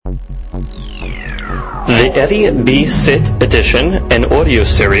The Eddie B. Sit edition and audio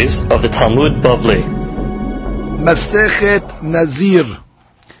series of the Talmud Bavli. Masechet Nazir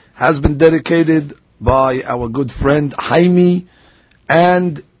has been dedicated by our good friend Jaime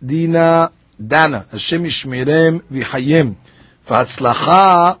and Dana. Hashem Yishmerem V'Hayim.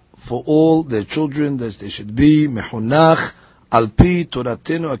 V'Hatzlacha for all their children, that they should be mechunach al pi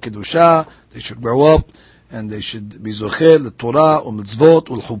Toratenu HaKedusha. They should grow up and they should be zocher l'Torah u'mitzvot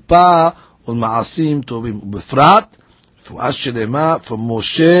u'l'chuppah u'l'ma'asim tovim u'befrat. Fu'as shelema from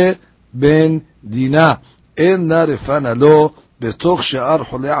Moshe ben Dina. אלנה רפנה לו בתוך שאר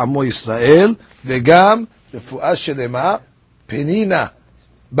חולי עמו ישראל, וגם רפואה שלמה פנינה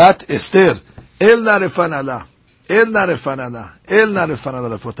בת אסתר. אלנה רפנה לה, אלנה רפנה לה, אלנה רפנה לה,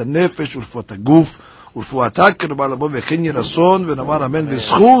 רפואת הנפש ורפואת הגוף ורפואתה קרבה לבוא וכן יהי רצון, ונאמר אמן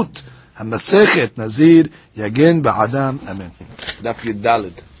בזכות המסכת נזיר יגן בעדם אמן. דף י"ד.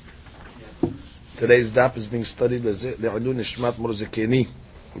 Today's daf is being studied לעילוי נשמת מור זקני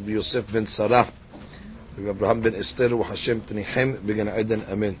רבי יוסף בן שרה Abraham ben Esther وحشم تنيحم بجن عدن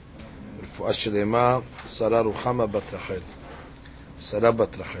أمين. رفوع الشليمة سارة روحما بترحل. سارة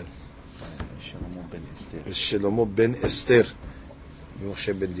بترحل. الشلمو بن استر.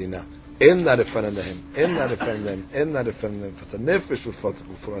 وحشم بن دينا. إن نعرفنا لهم. إن نعرفنا لهم. إن نعرفنا لهم. فتنفش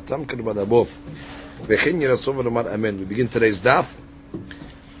وفراتهم كربا دابو. وبخين يرسول الله أمين. We begin today's daf.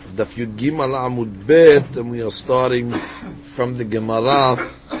 Daf Yud Gimel Amud Bet, and we are starting from the Gemara.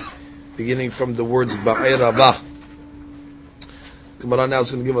 Beginning from the words Ba'irabah. Gemara now is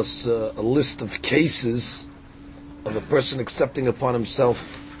going to give us a list of cases of a person accepting upon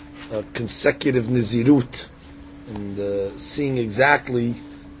himself consecutive Nazirut and seeing exactly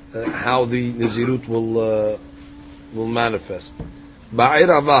how the Nazirut will manifest.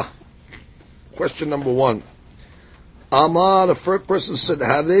 Ba'irabah. Question number 1. Amar, the first person said,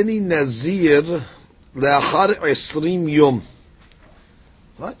 Hareni Nazir le'achar 20 yom.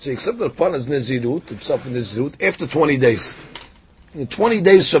 Right? So he accepted upon his Nazirut, himself in Nazirut, after 20 days. In 20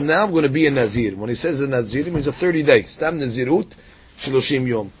 days from now, I'm going to be a Nazir. When he says a Nazir, it means a 30 days. Stam Nazirut, 30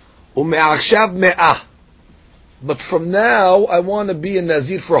 yom. U'me'achshav me'ah. But from now, I want to be a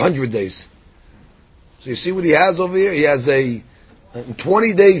Nazir for 100 days. So you see what he has over here? He has in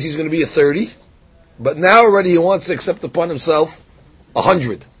 20 days he's going to be a 30. But now already he wants to accept upon himself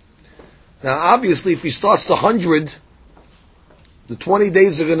 100. Now obviously, if he starts the 100, the 20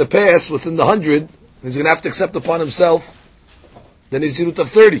 days are going to pass within the 100, and he's going to have to accept upon himself the Nazirut of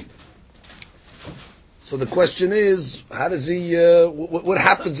 30. So the question is, how does he, what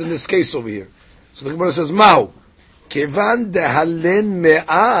happens in this case over here? So the Gemara says, Mao, Kevan dehalen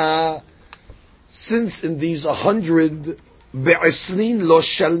me'ah, since in these 100, be'esnin lo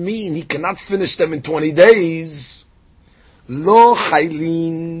shalmin, he cannot finish them in 20 days, lo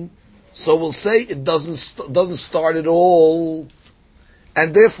chaylin, so we'll say it doesn't start at all.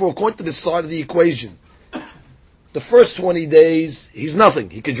 And therefore, according to this side of the equation, the first 20 days, he's nothing.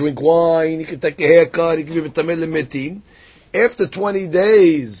 He can drink wine, he can take a haircut, he can be v'tamei l'metim. After 20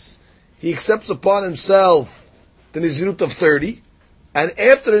 days, he accepts upon himself the Nazirut of 30. And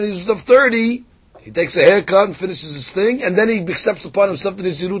after the Nazirut of 30, he takes a haircut and finishes his thing, and then he accepts upon himself the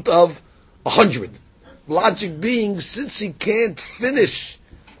Nazirut of 100. Logic being, since he can't finish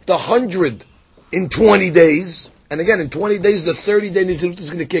the 100 in 20 days, and again, in 20 days, the 30-day Nazirut is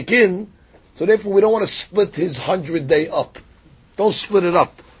going to kick in. So therefore, we don't want to split his 100-day up. Don't split it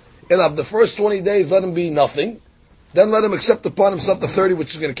up. The first 20 days, let him be nothing. Then let him accept upon himself the 30,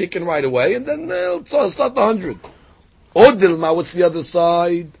 which is going to kick in right away. And then start the 100. Odilma, what's the other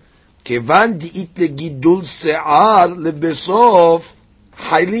side? Kevan di'it legidul se'ar lebesof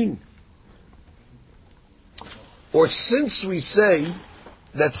haylin. Or since we say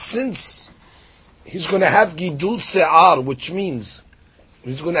that since he's going to have Gidul Se'ar, which means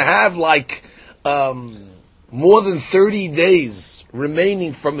he's going to have like more than 30 days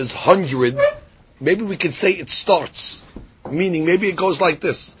remaining from his 100. Maybe we could say it starts. Meaning, maybe it goes like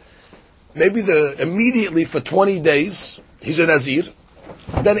this. Maybe immediately for 20 days, he's a Nazir.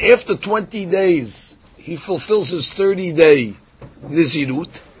 Then after 20 days, he fulfills his 30-day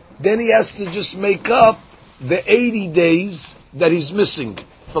Nazirut. Then he has to just make up the 80 days that he's missing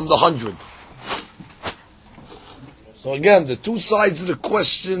from the 100. So again, the two sides of the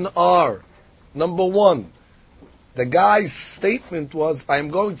question are, number 1, the guy's statement was, I am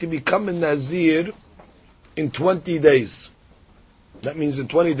going to become a Nazir in 20 days. That means in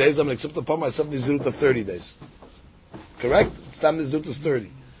 20 days, I'm going to accept upon myself the Nazirut of 30 days. Correct? It's time the Nazirut is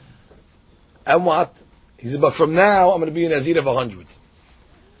 30. And what? He said, but from now, I'm going to be a Nazir of 100.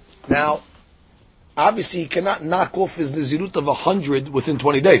 Now, obviously, he cannot knock off his Nazirut of 100 within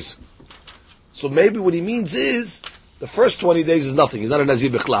 20 days. So maybe what he means is, the first 20 days is nothing. He's not a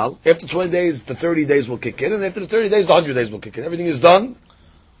Nazir Bichlal. After 20 days, the 30 days will kick in, and after the 30 days, the 100 days will kick in. Everything is done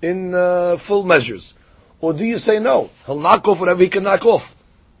in full measures. Or do you say no? He'll knock off whatever he can knock off.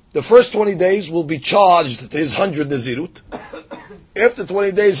 The first 20 days will be charged to his 100 Nazirut. After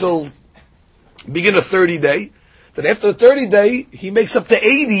 20 days, he'll begin a 30 day. Then after the 30 day, he makes up the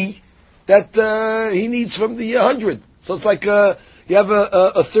 80 that he needs from the 100. So it's like you have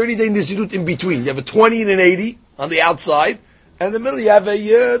a 30 day Nazirut in between. You have a 20 and an 80 on the outside, and in the middle you have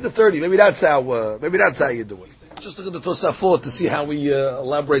the 30. Maybe that's how you do it. Just look at the Tosafot to see how he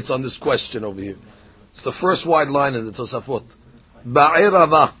elaborates on this question over here. It's the first wide line in the Tosafot.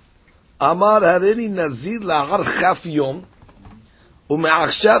 Ba'irava Amar harini Nazir la'achar chaf yom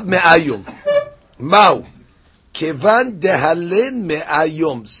u'me'achshav me'a yom. Ma'u kevan dehalen me'a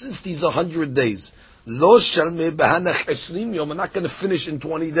yom. Since these 100 days, lo shalmei b'hanach 20 yom. I'm not going to finish in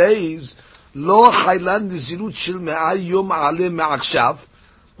 20 days. Lo chaylan nizirut shel me'a yom aleh me'achshav.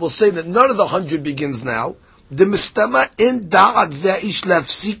 We'll say that none of the 100 begins now. The mistama in da'at za'ish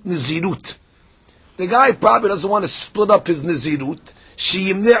lafsik nizirut. The guy probably doesn't want to split up his nizirut.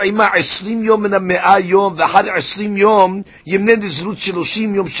 שימנה עמה 20 יום מן 100 יום, ואחר 20 יום ימנה נזירות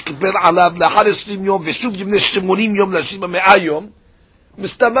 30 יום שקיבל עליו, לאחר 20 יום, ושוב ימנה 80 יום להשלים 100 יום.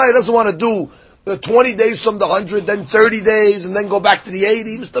 Mr. he doesn't want to do 20 days from the 100, then 30 days, and then go back to the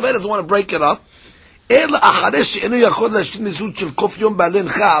 80. Mr. doesn't want to break it up. אלא אחרי שאינו יכול להשלים נזירות של קוף יום בעלן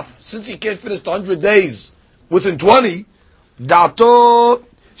כף, since he can't finish the 100 days within 20, דעתו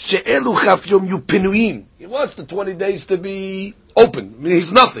שאלו כף יום יהיו פנויים. He wants the 20 days to be open. I mean,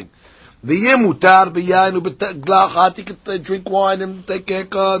 he's nothing. ויהיה מותר ביין ובגלחת, he could drink wine and take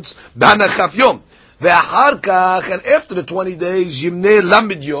haircuts, בהנח כף יום. ואחר כך, and after the 20 days, ימנה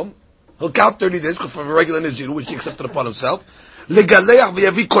למד יום, he'll count 30 days, because for a regular Nazir, which he accepted upon himself, לגלח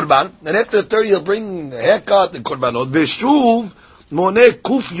ויביא קורבן, and after the 30, he'll bring a haircut and קורבנות, ושוב מונה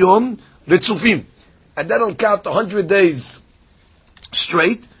קוף יום רצופים. And then he'll count 100 days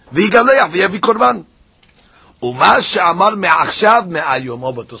straight, ויגלח ויביא קורבן. Uma she'amar me'achshav me'a yom.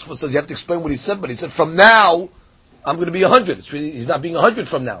 But Tosfot says you have to explain what he said. But he said from now I'm going to be 100. It's really, he's not being 100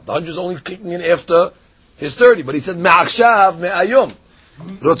 from now. The 100 is only kicking in after his 30. But he said me'achshav me'a yom.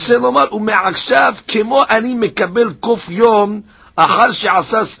 רוצה לומר ומעכשיו כמו אני מקבל קוף יום אחר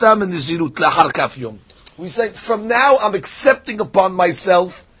שעשה סתם נזירות לאחר כף יום. We say from now I'm accepting upon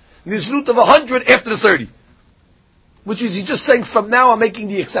myself nizirut of 100 after the 30. Which is, he's just saying, from now I'm making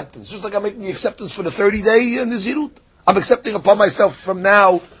the acceptance. Just like I'm making the acceptance for the 30-day Nizirut. I'm accepting upon myself from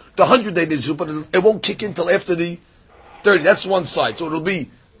now the 100-day Nizirut, but it won't kick in till after the 30. That's one side. So it'll be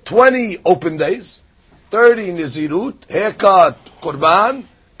 20 open days, 30 Nizirut, haircut, Qurban,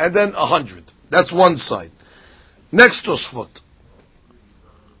 and then 100. That's one side. Next Tosfot.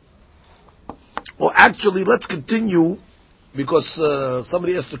 Well, actually, let's continue. Because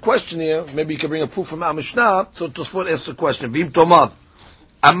somebody asked a question here, maybe you can bring a proof from our Mishnah. So Tosfot asks the question: Vim Tomar,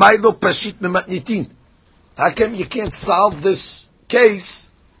 Amay lo pashit mematnitin. How come you can't solve this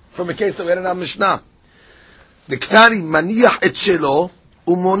case from a case that we had in our Mishnah? The Ktani maniach et shelo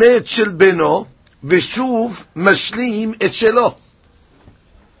umone et shel beno v'shuv mashlim et shelo.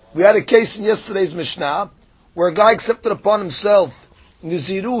 We had a case in yesterday's Mishnah where a guy accepted upon himself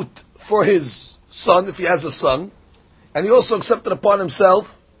nizirut for his son, if he has a son. And he also accepted upon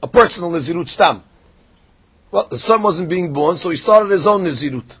himself a personal Nazirut stam. Well, the son wasn't being born, so he started his own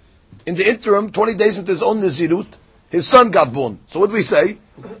Nazirut. In the interim, 20 days into his own Nazirut, his son got born. So what do we say?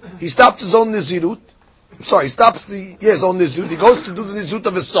 He stops his own Nazirut. He stops his own Nazirut. He goes to do the Nazirut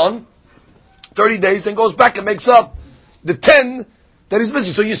of his son, 30 days, then goes back and makes up the 10 that he's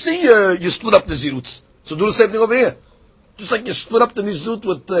missing. So you see, you split up Naziruts. So do the same thing over here. Just like you split up the Nizrut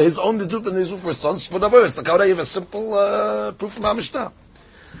with his own Nizrut and Nizrut for his son, split up it's like how do you have a simple proof from our Mishnah?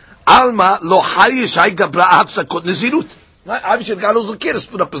 Alma lo chayish hay gabra hafsakot Nizirut. Obviously the guy doesn't care to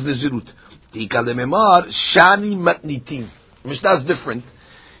split up his Nizirut. Tika lememar shani matnitin. Mishnah is different.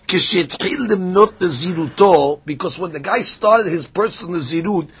 Kishetchil lemnot Niziruto, because when the guy started his personal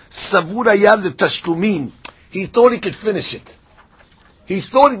Nizirut, savur haya letashlumin. He thought he could finish it. He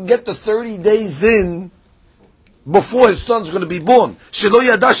thought he'd get the 30 days in before his son's going to be born. So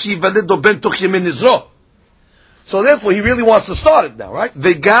therefore, he really wants to start it now, right?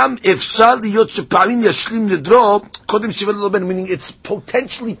 Meaning it's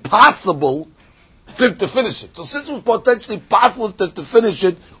potentially possible for him to finish it. So since it was potentially possible to finish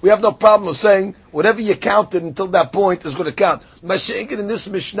it, we have no problem of saying whatever you counted until that point is going to count. Mashiach, in this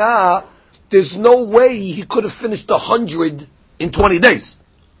Mishnah, there's no way he could have finished 100 in 20 days,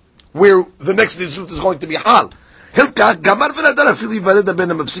 where the next Nizrut is going to be Hal. Hilkach, gamar v'nadar afili v'aled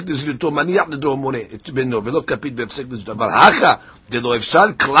ben המפסיק נזירותו, מניח לדור מונה, את בנו, ולא כפית בהפסק נזירותו. אבל הכה, דלא אפשר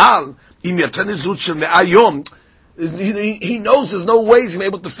כלל, אם יתן נזירות של 100 יום, he knows there's no way he's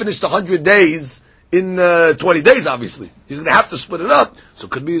going to be able to finish the 100 days in 20 days, obviously. He's going to have to split it up. So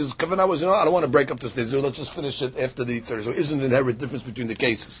it could be his kavanah was, I don't want to break up this nizir, let's just finish it after the 30. So there isn't an inherent difference between the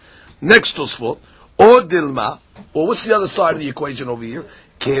cases. Next Tosfot, or dilma, or what's the other side of the equation over here?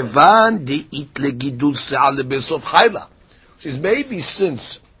 Kevan de'it legidul se'al lebesof hayla. Says maybe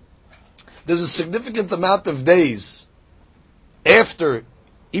since there's a significant amount of days after,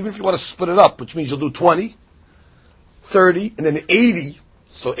 even if you want to split it up, which means you'll do 20, 30, and then 80.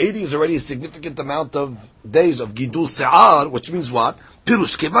 So 80 is already a significant amount of days of Gidul Se'ar, which means what?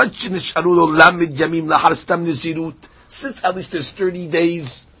 Pirush kevan shenish'aru lo lamed yamim lahar stam nizirut. Since at least there's 30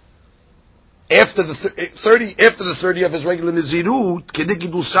 days after the 30 of his regular nizirut, kedei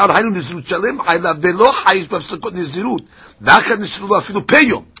Gidul Se'ar haynu nizirut shalem hayla velo hayish b'afsakot nizirut. V'achad nish'aru lo afilu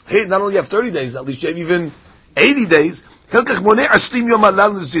peyom. Hey, not only you have 30 days, at least you have even 80 days. Hilkach moneh 20 yom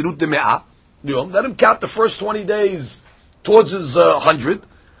alal nizirut de me'ah. Let him count the first 20 days towards his 100.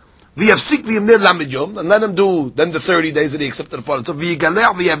 V'yafsik v'yimneh lamed yom, and let him do then the 30 days that he accepted upon it. So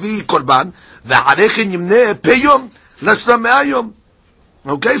v'yigaleh v'yavi korban v'harechin yimneh peyom l'shram me'ayom.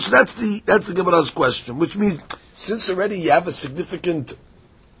 Okay, so that's the Gemara's question, which means since already you have a significant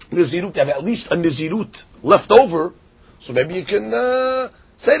nizirut, you have at least a nizirut left over, so maybe you can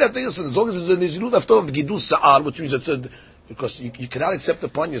say that thing. As long as there's a nizirut left over, gidul sa'ar, which means it's because you cannot accept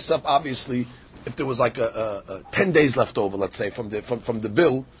upon yourself, obviously, if there was like a 10 days left over, let's say, from the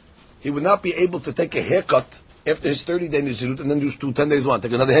bill, he would not be able to take a haircut after his 30-day nizirut and then do 10 days on.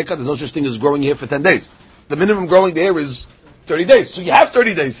 Take another haircut. There's no such thing as growing hair for 10 days. The minimum growing hair is 30 days. So you have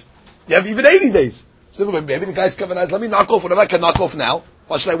 30 days. You have even 80 days. So maybe the guy's coming out, let me knock off whatever I can knock off now.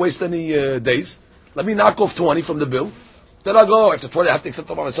 Why should I waste any days? Let me knock off 20 from the bill. Then I'll go, after 20, I have to accept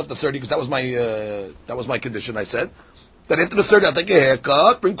upon myself the 30 because that was my condition, I said. Then after the 30, I'll take a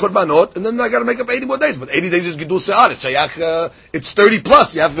haircut, bring korbanot, and then I got to make up 80 more days. But 80 days is Gidul Se'ar. It's 30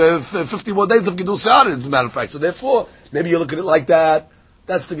 plus. You have 50 more days of Gidul Se'ar, as a matter of fact. So therefore, maybe you look at it like that.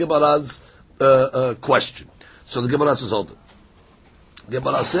 That's the Gemara's question. So the Gemara says, hold it.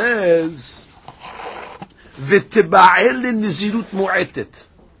 Gemara says, V'tiba'el nizirut mu'etet.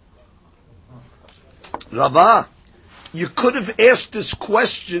 Rava, you could have asked this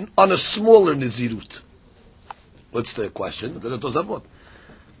question on a smaller nizirut. What's the question?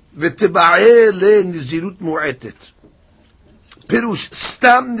 V'tiba'el nizirut mu'etet. Pirush,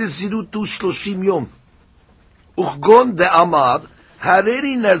 stam nizirut hu 30 yom. Uchgon de'amar,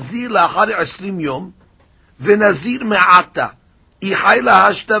 hareri nazir lahar 20 yom, v'nazir me'ata. יחי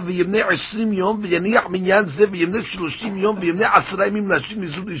להשתה וימנה 20 יום ויניח מניין זה וימנה 30 יום וימנה 10 ימים נשים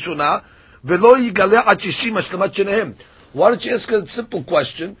נזירות ראשונה ולא יגלה עד 60 השלמת שניהם. Why don't you ask a simple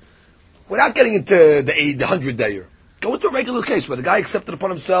question without getting into the 100 dayer? Go into a regular case where the guy accepted upon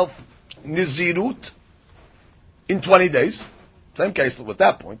himself nizirut in 20 days. Same case at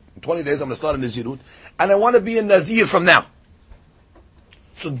that point. In 20 days I'm going to start a nizirut and I want to be a nazir from now.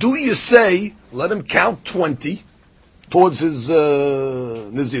 So do you say let him count 20 towards his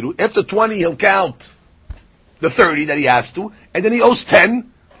Nazirut? After 20, he'll count the 30 that he has to, and then he owes 10.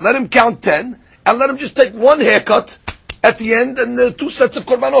 Let him count 10, and let him just take one haircut at the end and 2 sets of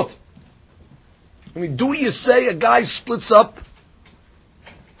korbanot. I mean, do you say a guy splits up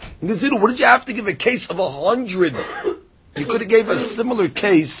Nazirut? What did you have to give a case of 100? You could have gave a similar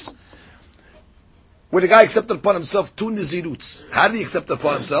case where the guy accepted upon himself 2 Naziruts. How did he accept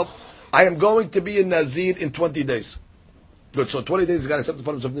upon himself? I am going to be a Nazir in 20 days. Good, so 20 days the guy accepts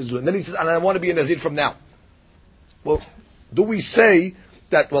upon himself Nazir. And then he says, and I want to be a Nazir from now. Well, do we say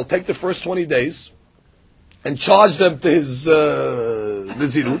that, well, take the first 20 days and charge them to his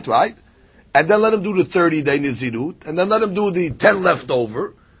Nazirut, right? And then let him do the 30-day Nazirut, and then let him do the 10 left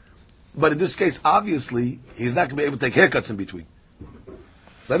over. But in this case, obviously, he's not going to be able to take haircuts in between.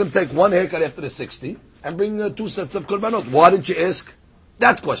 Let him take one haircut after the 60 and bring 2 sets of korbanot. Why didn't you ask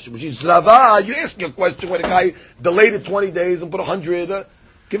that question? Which is, Rava, you ask a question where the guy delayed it 20 days and put 100.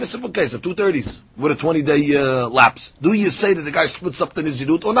 Give a simple case of 2 30s with a 20-day lapse. Do you say that the guy splits up the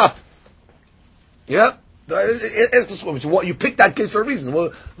nizirut or not? Yeah? Ask this one. You picked that case for a reason.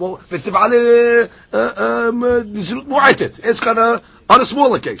 Well, nizirut mu'atet. Ask on a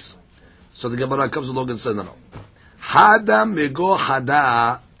smaller case. So the Gemara comes along and says, no. Hada mego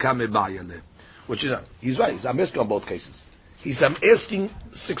hada kamebayale. Which is, he's right. I'm asking on both cases. He said, I'm asking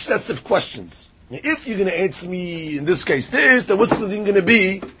successive questions. Now, if you're going to answer me, in this case, this, then what's the thing going to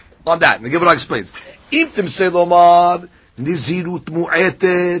be on that? And the Gemara explains. Imtim selomar, nizirut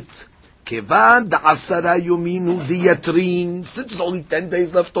mu'etet, Kevan da'asara yominu diyatrin. Since there's only 10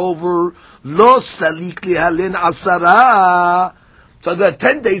 days left over, lo salik lihalin asara. So the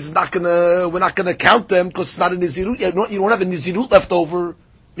 10 days is we're not gonna count them because it's not a nizirut. You don't have a nizirut left over.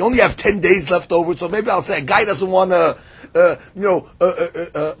 You only have 10 days left over. So maybe I'll say a guy doesn't want to,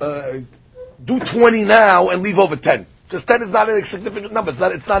 do 20 now and leave over 10. Because 10 is not a significant number.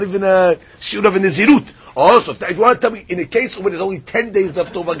 It's not even a shiur of a nizirut. Also, if you want to tell me, in a case where there's only 10 days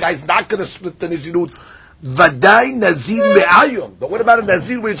left over, a guy's not going to split the nizirut. Vadai nazir me'ayom. But what about a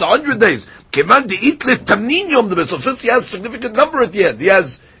nazir where it's 100 days? Kevan de'it le'tamnin yom the So since he has a significant number at the end, he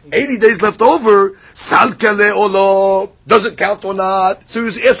has 80 days left over, sal kale olo, doesn't count or not. So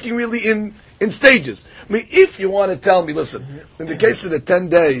he's asking really in stages. I mean, if you want to tell me, listen, in the case of the 10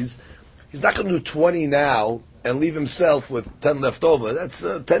 days, he's not going to do 20 now and leave himself with 10 left over. That's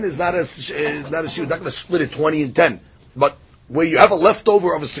 10 is not a shiur. Not going to split it 20 and 10. But where you have a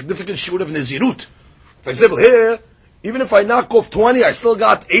leftover of a significant shiur of nizirut. For example, here, even if I knock off 20, I still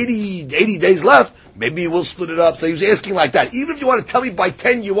got 80 days left. Maybe we'll split it up. So he was asking like that. Even if you want to tell me by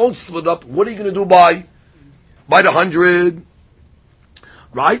 10 you won't split it up, what are you going to do by the 100?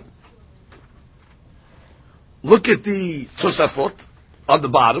 Right? Look at the Tosafot on the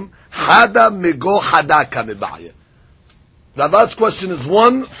bottom. Hada mego hada kamebaya. Now that question is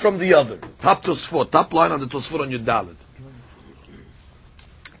one from the other. Top Tosafot, top line on the Tosafot on your Dalit.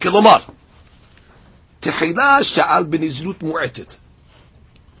 Kilomar. Tehila sha'al benizirut mu'etet.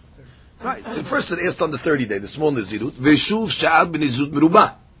 Right. First it asked on the 30 day, the small nizirut. Veshuv sha'al benizirut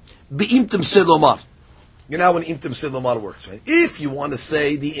merubah. Be'im temseh lomar. You know how when im temseh lomar works, right? If you want to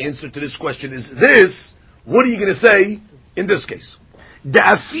say the answer to this question is this, what are you going to say in this case?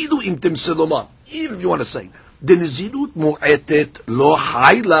 Da'afidu im temseh lomar. Even if you want to say, the nizirut mu'etet lo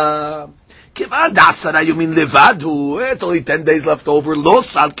hayla. Kivan da'asara yomin levadhu. It's only 10 days left over. Lo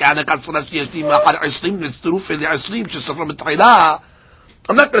sal kana kasra sheyashlim ma'achar 20 nitzruf el-20 shesafra mitchila.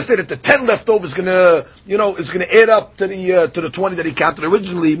 I'm not going to say that the 10 left over is going to, is going to add up to the 20 that he counted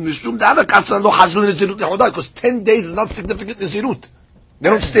originally. Because 10 days is not significant nizirut. They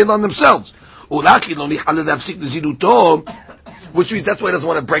don't stand on themselves. Which means that's why he doesn't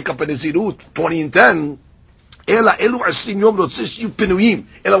want to break up a nizirut, 20 and 10. What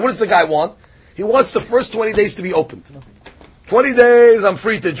does the guy want? He wants the first 20 days to be opened. 20 days, I'm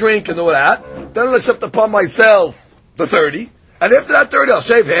free to drink and all that. Then I'll accept upon myself the 30. And after that 30, I'll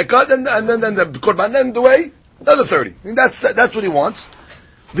shave, haircut, and then the korban, then the way, another 30. I mean, that's what he wants.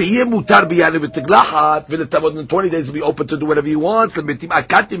 But the 20 days will be open to do whatever he wants. But we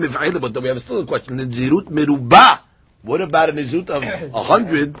have still a question. What about a nizirut of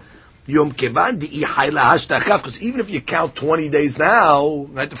 100? Because even if you count 20 days now,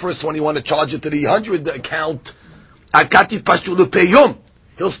 right, the first 20 you want to charge it to the 100 account,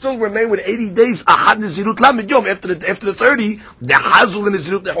 he'll still remain with 80 days after the 30.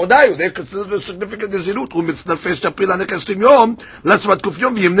 They're considered a significant nizirut.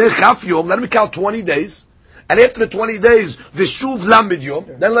 Let him count 20 days, and after the 20 days,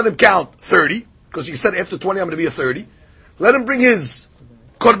 then let him count 30, because he said after 20 I'm going to be a 30. Let him bring his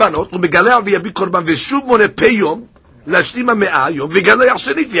korbanot, korban ושוב מונה פי יום, להשלים 100 יום, ויגלה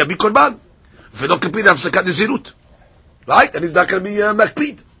השנית ויביא קורבן. ולא קפיד הפסקת נזירות. Right? And he's not going to be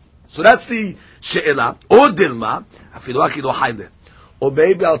makpid. So that's the she'ela. Or dilma, אפילו רק לא חי. Or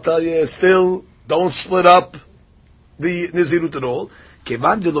maybe I'll tell you, still, don't split up the nizirut at all.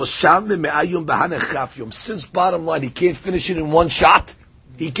 כיוון דלא שם 100 יום בהנחף יום. Since bottom line, he can't finish it in one shot.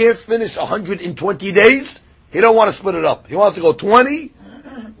 He can't finish 120 days. He don't want to split it up. He wants to go 20,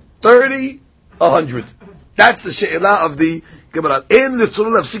 30, 100. That's the she'ela of the Gemara. En letzoro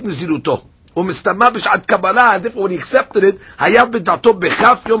lafsik niziruto. Umistama b'shat kabbalah, and therefore when he accepted it, hayav b'dato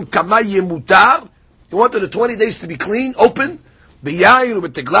b'chaf yom kama yemutar. He wanted the 20 days to be clean, open, b'yayin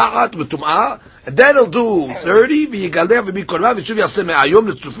u'b'tegla'at u'b'tum'ah, and then he'll do 30, v'yigaleh v'bi korban, v'shuv yaseh me'ayom,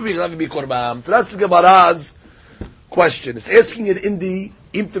 l'tzufim v'yigaleh v'bi korban. So that's the Gemara's question. It's asking it in the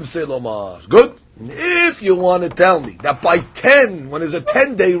Imtim Selomar. Good? If you want to tell me that by 10, when there's a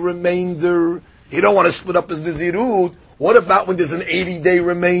 10-day remainder, he don't want to split up his nizirut, what about when there's an 80-day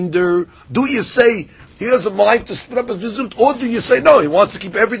remainder? Do you say he doesn't mind to split up his nizirut, or do you say no, he wants to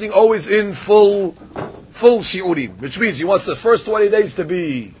keep everything always in full shiurim, which means he wants the first 20 days to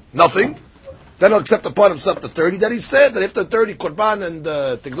be nothing, then he'll accept upon himself the 30 that he said, and after 30, korban and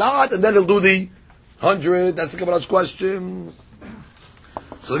tiglat, and then he'll do the 100. That's the Gemara's question.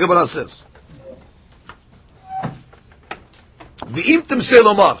 So the Gemara says, the imtim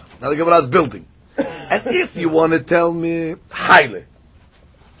selomar. Now the Gemara is building. And if you want to tell me, haile.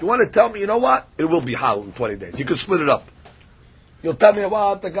 You want to tell me, you know what? It will be hal in 20 days. You can split it up. you'll tell me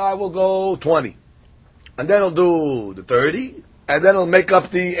what the guy will go 20. And then he'll do the 30, and then he'll make up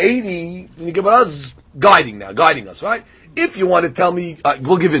the 80, and you give us guiding us, right? If you want to tell me,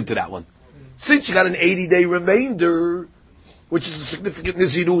 we'll give in to that one. Since you got an 80-day remainder, which is a significant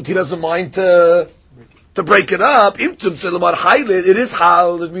nizirut, he doesn't mind to break it up. It is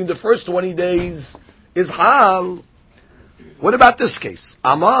hal. It means the first 20 days is hal. What about this case?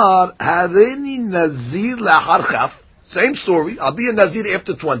 Amar harini nazir lahar chaf. Same story. I'll be a nazir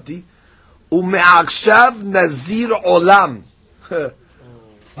after 20. Ume'akshav nazir olam.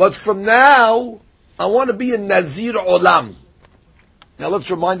 But from now, I want to be a nazir olam. Now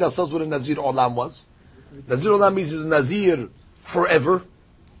let's remind ourselves what a nazir olam was. Nazir olam means is nazir forever.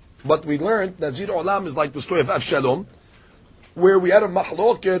 But we learned nazir olam is like the story of Avshalom, where we had a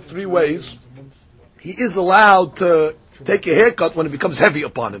mahloket 3 ways. He is allowed to take a haircut when it becomes heavy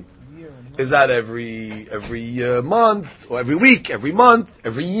upon him. Is that every month, or every week, every month,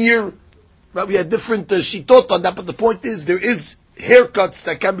 every year? Right? We had different shitot on that, but the point is there is haircuts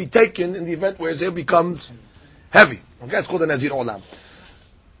that can be taken in the event where his hair becomes heavy. Okay, it's called a nazir olam.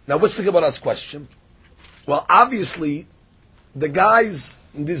 Now, what's the Gemara's question? Well, obviously, the guy's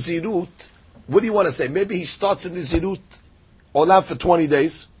nizirut, what do you want to say? Maybe he starts in nizirut olam for 20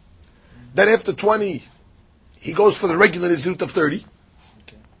 days. Then after 20, he goes for the regular nizirut of 30.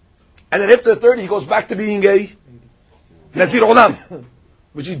 And then after 30, he goes back to being a nazir olam.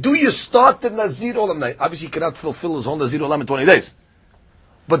 Which is, do you start the nazir olam? Now, obviously, he cannot fulfill his whole nazir olam in 20 days.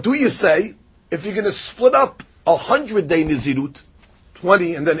 But do you say, if you're going to split up 100-day nizirut,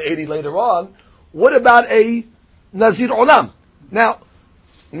 20 and then 80 later on, what about a nazir olam? Now,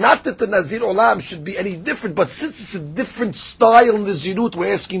 not that the nazir olam should be any different, but since it's a different style nizirut,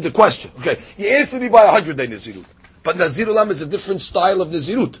 we're asking the question. Okay, you answered me by 100-day nizirut, but nazir olam is a different style of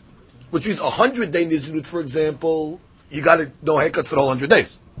nizirut, which means 100-day nizirut, for example, you got no haircut for the whole 100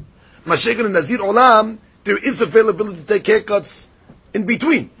 days. Mashaykin and nazir olam, there is availability to take haircuts in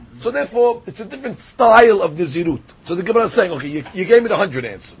between. So therefore, it's a different style of nazirut. So the Gemara is saying, okay, you gave me the 100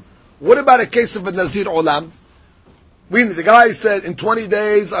 answer. What about a case of a nazir olam? The guy said, in 20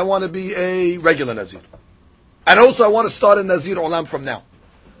 days, I want to be a regular nazir. And also, I want to start a nazir olam from now.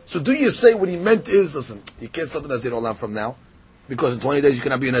 So do you say what he meant is, listen, you can't start the nazir olam from now, because in 20 days you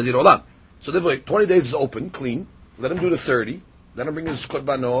cannot be a nazir olam. So therefore, 20 days is open, clean. Let him do the 30. Let him bring his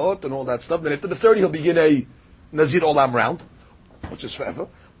korbanot and all that stuff. Then after the 30, he'll begin a nazir olam round, which is forever.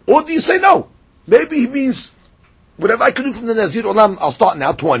 Or do you say no? Maybe he means, whatever I can do from the nazir olam, I'll start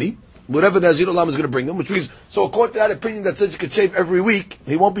now, 20. Whatever nazir olam is going to bring him, which means, so according to that opinion that says you can shave every week,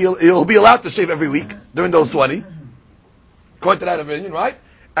 he'll be allowed to shave every week during those 20. According to that opinion, right?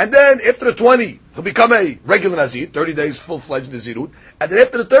 And then after the 20, he'll become a regular nazir, 30 days full-fledged nazirut. And then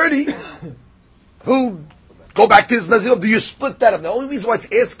after the 30, he'll go back to his nazir. Do you split that up? The only reason why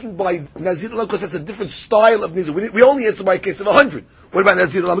it's asking by nazir olam, because that's a different style of nazir. We only answer by a case of 100. What about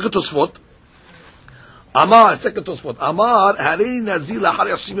nazir olam? We go to Tosfot. Amar, second Tosfot. Amar, harini nazir lahar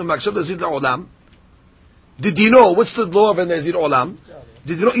yashim yamakshav nazir olam. Did you know, what's the law of a nazir olam?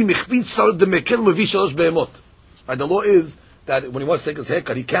 Did you know, im ichbin tzarut demekel mevi shalosh behemot. The law is that when he wants to take his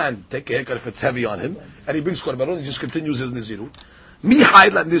haircut, he can take a haircut if it's heavy on him, and he brings korbanot, he just continues his nazirut. Mi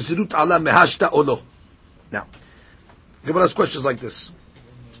hayla nazirut ala mehashta olo. Now, Gemara's questions like this.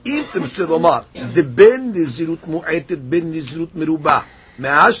 Im temsil omar, de ben nazirut mu'etet ben nazirut merubah.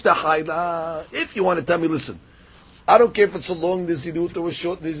 If you want to tell me, listen, I don't care if it's a long nizirut or a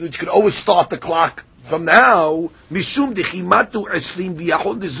short nizirut, you can always start the clock from now. Mishum dechimatu 20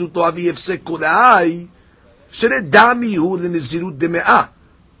 v'yachol nizirut avi yefsek kolai shere dami hu lenizirut deme'ah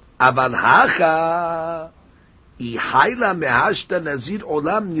aval hacha ihayla mehashta nazir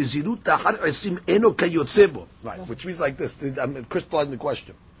olam nizirut tahar 20 eno kayotzebo. Right, which means like this. I'm crystallizing the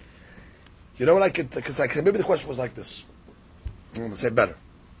question. You know what I could, because maybe the question was like this. I'm going to say better.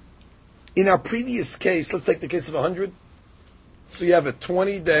 In our previous case, let's take the case of 100. So you have a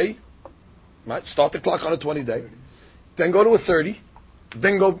 20-day, right? Start the clock on a 20-day. Then go to a 30.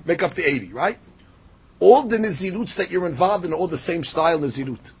 Then go make up to 80, right? All the niziruts that you're involved in are all the same style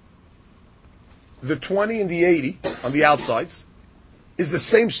nizirut. The 20 and the 80 on the outsides is the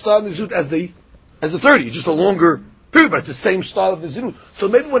same style nizirut as the 30. It's just a longer period, but it's the same style of nizirut. So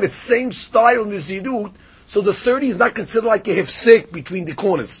maybe when it's same style nizirut, so the 30 is not considered like a hefsek between the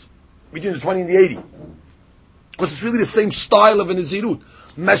corners, between the 20 and the 80. Because it's really the same style of a nazirut.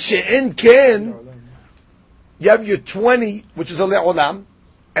 Mashe'en ken, you have your 20, which is a le'olam,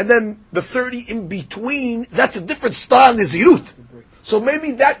 and then the 30 in between, that's a different style nazirut. So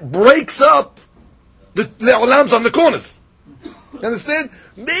maybe that breaks up the le'olams on the corners. You understand?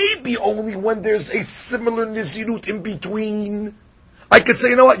 Maybe only when there's a similar nazirut in between I could say,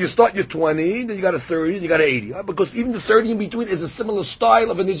 you know what, you start your 20, then you got a 30, then you got an 80. Because even the 30 in between is a similar style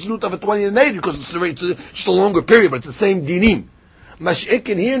of a nizirut of a 20 and an 80, because it's just a longer period, but it's the same dinim.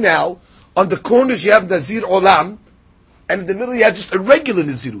 Mash'ikin here now, on the corners you have Nazir Olam, and in the middle you have just a regular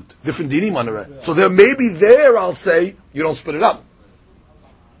nizirut. Different dinim on the right. So there, maybe there I'll say, you don't split it up.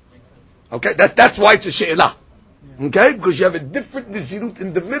 Okay, that's why it's a she'elah. Okay, because you have a different nizirut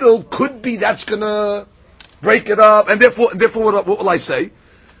in the middle, could be that's gonna break it up, and therefore what will I say?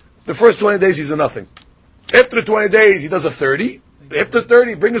 The first 20 days he's a nothing. After the 20 days he does a 30. After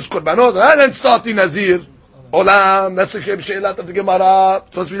 30 bring his korbanot, and then start the Nazir Olam. That's the she'elat of the Gemara.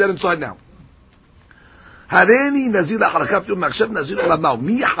 So let's read that inside now. Hareni Nazir laharakat yom machshav Nazir Olam ma'u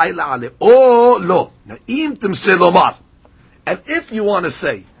mi hayla ale o lo. Now im timse lomar, and if you want to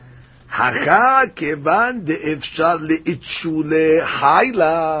say Hacha kevan de'efshar le'itshule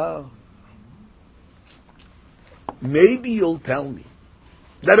hayla, maybe you'll tell me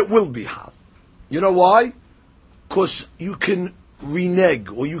that it will be hal. You know why? Because you can renege,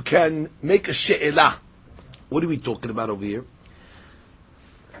 or you can make a she'elah. What are we talking about over here?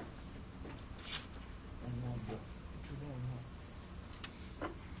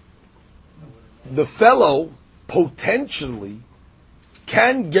 The fellow potentially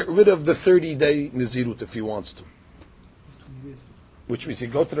can get rid of the 30-day Nazirut if he wants to. Which means he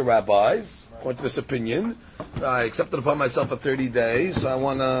go to the rabbis, according to this opinion, I accepted upon myself for 30 days, so I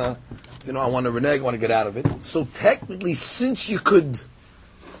want to renege, I want to get out of it. So technically, since you could,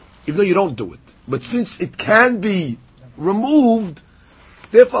 even though you don't do it, but since it can be removed,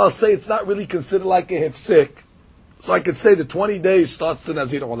 therefore I'll say it's not really considered like a hefsek. So I could say the 20 days starts the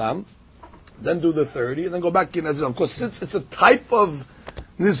Nazir Olam, then do the 30, and then go back to Nazir Olam. Because since it's a type of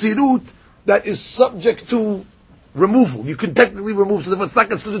Nazirut that is subject to removal, you can technically remove it if it's not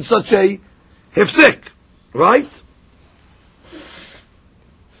considered such a hefsek, right?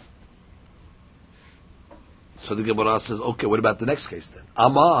 So the Gemara says, okay, what about the next case then?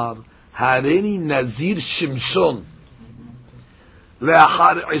 Amar hareni Nazir Shimshon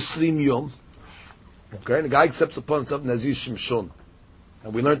le'achar 20 yom. Okay, and the guy accepts upon himself Nazir Shimshon,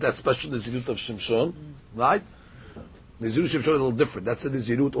 and we learned that special Nazirut of Shimshon, right? Nazirut Shimshon is a little different. That's a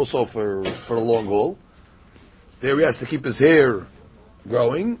Nazirut also for a long haul. There he has to keep his hair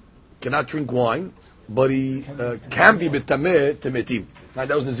growing, cannot drink wine, but he can be betameh temetim. Right,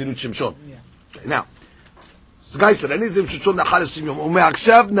 that was Nazirut Shimshon. Okay, now, so the guy said, Nazir Shimshon le'achar 20 yom,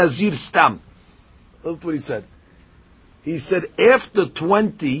 u'me'achshav Nazir stam. That's what he said. He said, after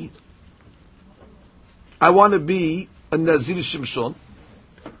 20, I want to be a Nazir Shimshon,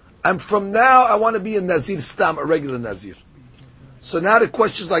 and from now I want to be a Nazir Stam, a regular Nazir. So now the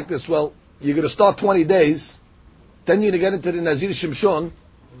question is like this, well, you're going to start 20 days, then you're going to get into the Nazir Shimshon,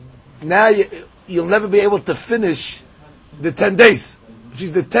 now you'll never be able to finish the 10 days. Which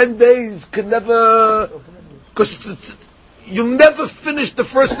is the 10 days could never, because you'll never finish the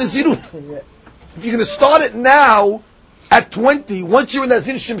first Nazirut. If you're going to start it now, at 20, once you're in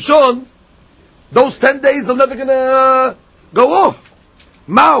Nazir Shimshon, those 10 days are never going to go off.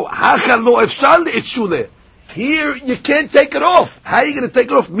 Here, you can't take it off. How are you going to take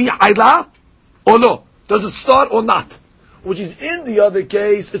it off? Mi ayla or no? Does it start or not? Which is, in the other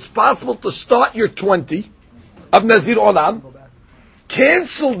case, it's possible to start your 20 of Nazir Olam,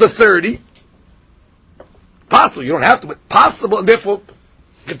 cancel the 30. Possible, you don't have to, but possible, and therefore,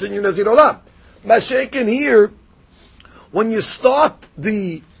 continue Nazir Olam. Mashaken here, when you start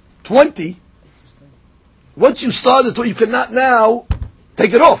the 20, once you start the 20, you cannot now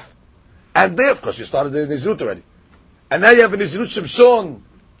take it off. And there, of course, you started the Nizrut already. And now you have a Nizrut Shimshon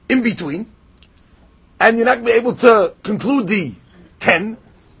in between, and you're not going to be able to conclude the 10.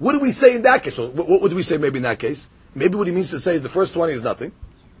 What do we say in that case? So what would we say maybe in that case? Maybe what he means to say is the first 20 is nothing.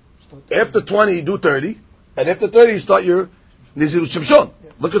 After 20, you do 30. And after 30, you start your Nizrut Shimshon.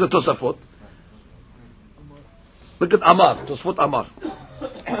 Look at the Tosafot. Look at Amar, Tosfot Amar.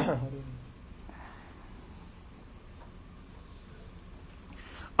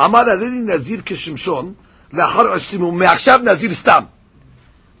 אמר הריני נזיר כשמשון לאחר 20 ומעכשיו נזיר סתם.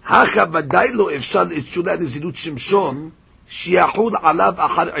 הכא ודאי לא אפשר לתשולי הנזירות שמשון שיחול עליו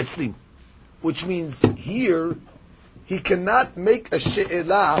אחר 20. Which means here he cannot make a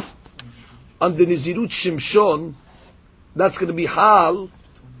she'elah on the נזירות שמשון that's going to be hal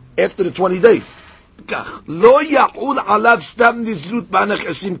after the 20 days. כך, לא יחול עליו סתם נזירות בהנח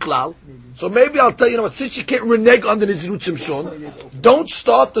 20 כלל. So maybe I'll tell you, what, since you can't renege on the Nizirut Shimshon, don't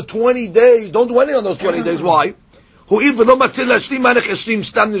start the 20 days, don't do anything on those 20 days. Why? Because you're not going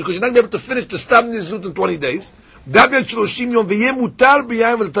to be able to finish the Stam Nizirut in 20 days. Let it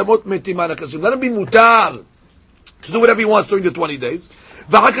be mutar to do whatever he wants during the 20 days.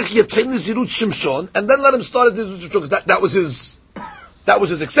 And then let him start his Nizirut, because that was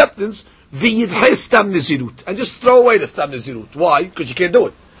his acceptance. And just throw away the Stam Nizirut. Why? Because you can't do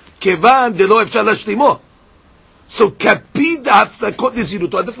it. So kapid hafsakot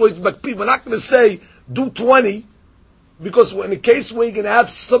Nizirut. We're not going to say do 20, because in a case where you're going to have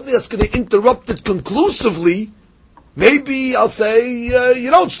something that's going to interrupt it conclusively, maybe I'll say you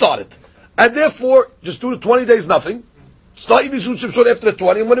don't start it. And therefore, just do the 20 days nothing. Start your Nizirut Shimshon after the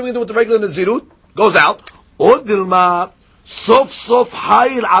 20. And what are we going to do with the regular Nizirut? Goes out. Or dilma, sof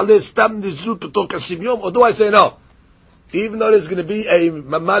hayil ale stam Nizirut b'tor kasim yom. Or do I say no? Even though there's going to be a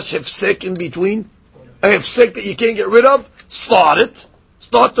mamash hefsek in between, a hefsek that you can't get rid of, start it.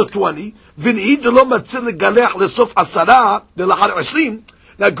 Start the 20.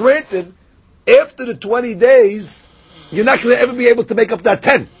 Now granted, after the 20 days, you're not going to ever be able to make up that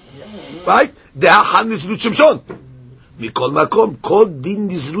 10. Right?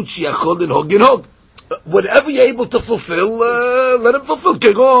 Whatever you're able to fulfill, let him fulfill.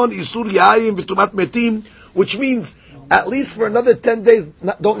 Which means, at least for another 10 days,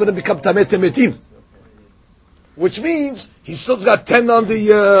 don't let him become tamet metim. Which means, he still's got 10 on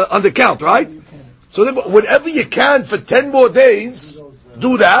the count, right? So then, whatever you can for 10 more days,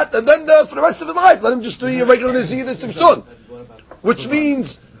 do that, and then for the rest of his life, let him just do your regular Nazir Shimshon. Which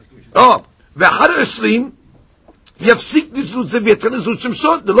means, ואחר 20, יפסיק נזירות זה ויתחיל נזירות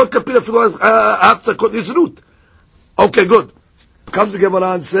שמשון, לא כפיל אפילו הפסקות נזירות. Okay, good. Comes the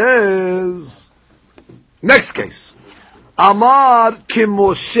Gemara and says, next case. אמר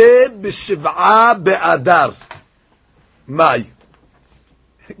כמשה בשבעה באדר. Mai.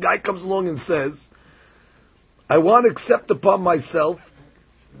 Guy comes along and says, I want to accept upon myself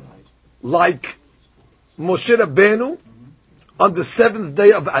like Moshe Rabbeinu on the 7th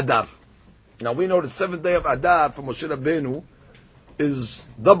day of Adar. Now we know the 7th day of Adar for Moshe Rabbeinu is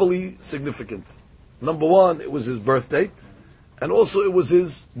doubly significant. Number one, it was his birth date, and also it was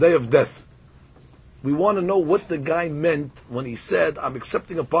his day of death. We want to know what the guy meant when he said, I'm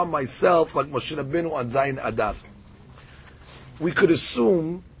accepting upon myself like Moshe Rabbeinu on Zayin Adar. We could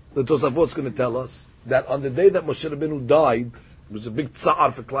assume, the Tosafot's going to tell us, that on the day that Moshe Rabbeinu died, it was a big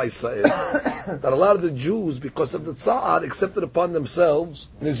tsa'ar for Klal Yisrael, that a lot of the Jews, because of the tsa'ar, accepted upon themselves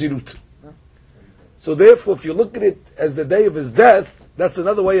Nizirut. So therefore, if you look at it as the day of his death, that's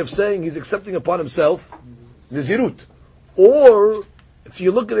another way of saying he's accepting upon himself Nizirut. Or, if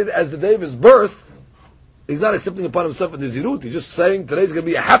you look at it as the day of his birth, he's not accepting upon himself a Nizirut, he's just saying today's going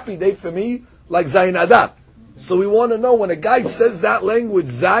to be a happy day for me, like Zayin Adar. So we want to know, when a guy says that language,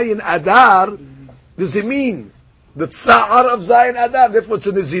 Zayin Adar, does it mean the tsa'ar of Zayin Adar, therefore it's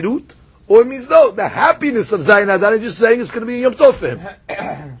a Nizirut? Or it means, no, the happiness of Zayin Adar, he's just saying it's going to be a Yom Tov for him.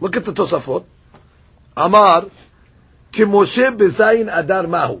 Look at the Tosafot. Amar, ki Moshe bezayin Adar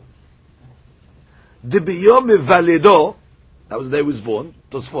mahu. Dibiyom valido, that was the day he was born.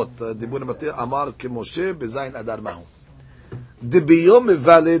 Tosfot, Dibur Matir, Amar ki Moshe bezayin Adar mahu. Dibiyom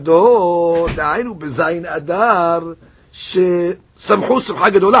valido, da'aynu bezayin Adar, she samchu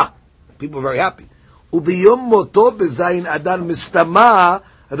simcha gedolah. People were very happy. Ubiyom moto bezayin Adar mistama,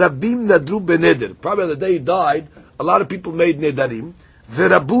 rabim nadru beneder. Probably on the day he died, a lot of people made nedarim.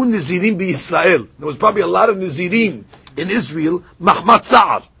 Verabu Nizirim Israel. There was probably a lot of Nizirim in Israel. Mahmat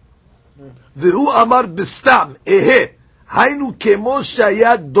Sa'ar. Vehu Amar Bistam. Ehe. Hainu kemo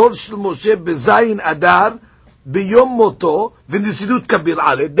shayad dor shel Moshe bezayin Adar biyom moto v'nizirut kabir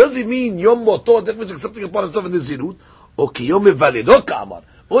ale. Does it mean Yom moto, that was accepting upon himself a Nizirut? Or ki Yom mevalidot ka'amar.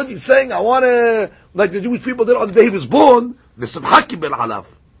 Or is he saying, I want to, like the Jewish people did on the day he was born, v'simcha kibel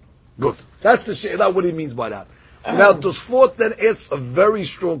alav. Good. That's the she'elah, what he means by that. Now, Tosfot then asks a very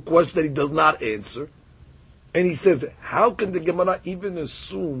strong question that he does not answer. And he says, how can the Gemara even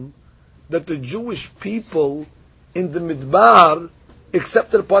assume that the Jewish people in the Midbar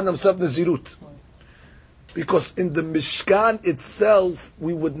accepted upon themselves Nazirut? Because in the Mishkan itself,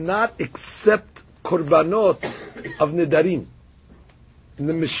 we would not accept Korbanot of Nedarim. In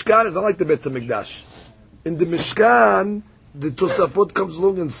the Mishkan, it's not like the Beit HaMikdash. In the Mishkan, the Tosafot comes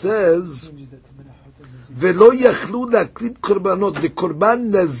along and says, ולא יכלו להקריב קורבנות, דקורבן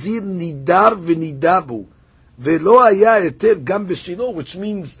נזיר נידר ונידבו, ולא היה היתר גם בשילה, which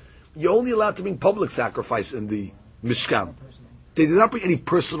means you're only allowed to bring public sacrifice in the Mishkan. They did not bring any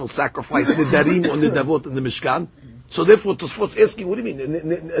personal sacrifice, nidarim or nidavot in the Mishkan. So therefore, Tosfot's asking, what do you mean?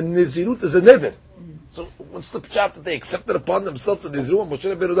 Nizirut is a neder. So what's the pshat that they accepted upon themselves in Nizirut?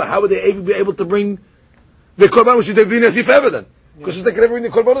 Moshe Rabbeinu, how would they even be able to bring the korban, which they'd be Nazir forever then? Because if they could ever bring the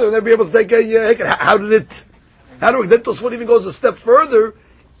korban, they'd never be able to take a, how did it, then Tosfot even goes a step further,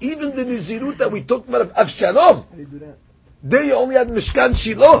 even the Nizirut that we talked about of Avshalom, there you only had Mishkan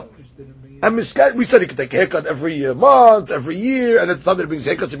Shiloh. And Mishkan, we said he could take a haircut every month, every year, and at the time that he brings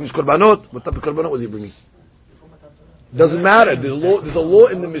haircuts, he brings korbanot. What type of korbanot was he bringing? Doesn't matter. There's a law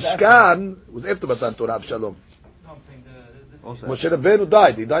in the Mishkan. It was after Matan Torah, Avshalom. Moshe Rabbeinu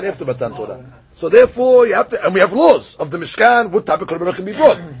died. He died after Matan Torah. So therefore, you have to, and we have laws of the Mishkan, what type of korbanot can be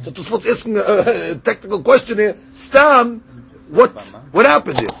brought. So Tosfot's asking a technical question here. Stam, what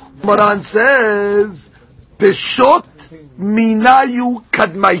happened here? Maran says, Peshot minayu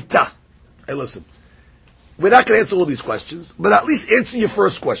kadmaita. Hey, listen. We're not going to answer all these questions, but at least answer your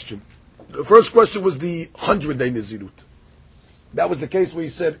first question. The first question was the 100-day Nazirut. That was the case where he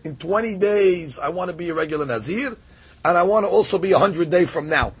said, in 20 days, I want to be a regular Nazir, and I want to also be 100-day from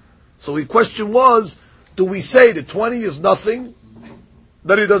now. So the question was, do we say the 20 is nothing,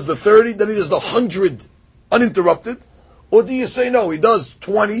 then he does the 30, then he does the 100 uninterrupted, or do you say no, he does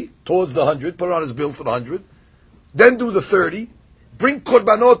 20 towards the 100, put it on his bill for the 100, then do the 30, bring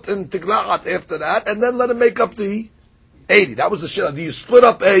korbanot and tigla'at after that, and then let him make up the 80. That was the shayla. Do you split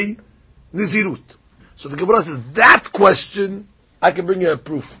up a Nizirut? So the Gemara says, that question, I can bring you a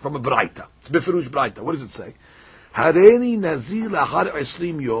proof from a Braita. Befirush Braita. What does it say? Hareni Nazir lahar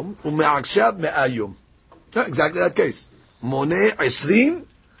 20 yom, u'me'akshav 100 yom. Exactly that case. Moneh 20,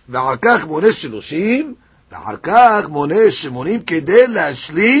 ואחר כך מונה 30, ואחר כך מונה 80, כדי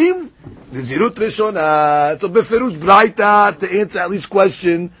להשלים נזירות ראשונה. So befirush Braita to answer at least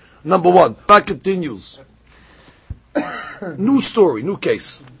question number 1. That continues. New story, new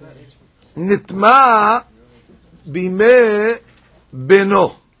case. Nitma bime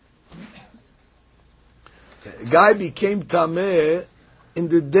beno. A guy became tameh in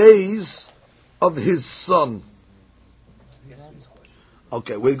the days of his son.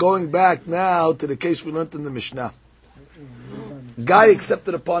 Okay, we're going back now to the case we learned in the Mishnah. Guy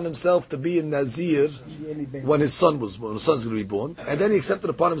accepted upon himself to be a Nazir when his son was born. His son's going to be born, and then he accepted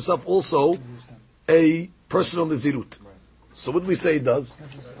upon himself also a personal Nazirut. So what do we say he does?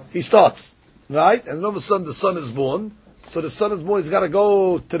 He starts, right? And all of a sudden the son is born. So the son is born, he's got to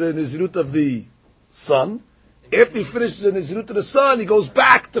go to the Nazirut of the son. After he finishes the Nazirut of the son, he goes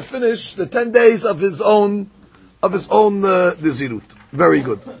back to finish the 10 days of his own Nazirut. Very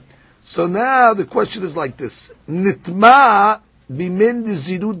good. So now the question is like this. Nitma bimin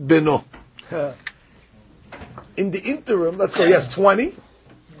Nazirut beno. In the interim, let's go, yes, 20.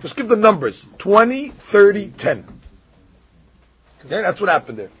 Just give the numbers. 20, 30, 10. Okay, that's what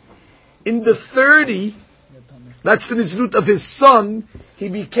happened there. In the 30, that's the Nazirut of his son, he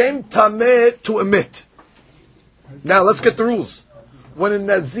became Tameh to emit. Now, let's get the rules. When a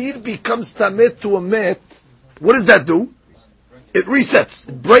Nazir becomes Tameh to emit, what does that do? It resets.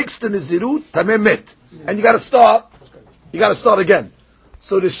 It breaks the Nazirut, Tameh met. And you got to start again.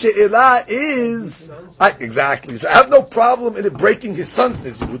 So the she'elah is, exactly. So I have no problem in it breaking his son's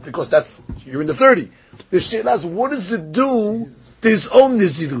Nazirut, because you're in the 30. The she'elah is, what does it do to his own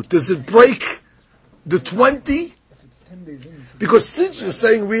Nazirut? Does it break the 20? Because since you're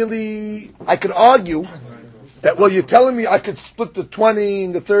saying really, I could argue that, well, you're telling me I could split the 20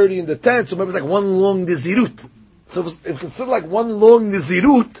 and the 30 and the 10, so maybe it's like one long Nazirut. So if it's considered like one long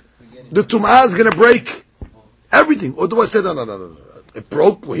Nazirut, the Tum'ah is going to break everything. Or do I say, no. It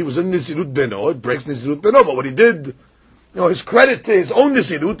broke, he was in Nazirut Beno, it breaks Nazirut Beno, but what he did, his credit to his own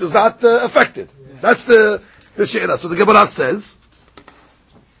Nazirut is not affected. That's the She'elah. So the Gemara says,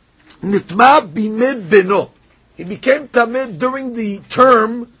 Nitma bime beno. He became Tameh during the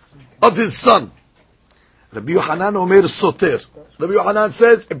term of his son. Rabbi Yohanan Omer Soter. Rabbi Yohanan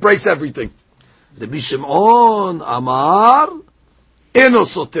says it breaks everything. Rabbi Shimon Amar Eno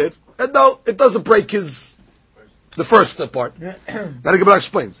Soter. And no, it doesn't break the first part. Then the Gemara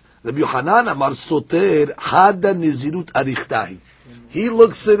explains. Rabbi Yohanan Amar Soter Hada Nizirut Arichtahi. He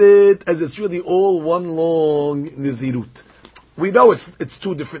looks at it as it's really all one long Nizirut. We know it's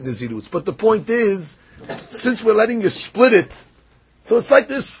two different Naziruts, but the point is, since we're letting you split it, so it's like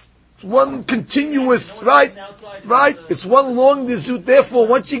this one continuous, right? It's one long Nazirut. Therefore,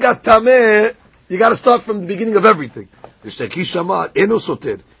 once you got Tameh, you got to start from the beginning of everything. Each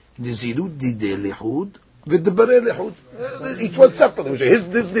one separately. His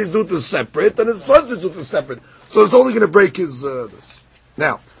Nazirut is separate, and his son's Nazirut is separate. So it's only going to break his this.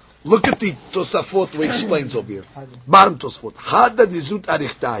 Now, look at the Tosafot where he explains over here. Bottom Tosafot. Hada Nizirut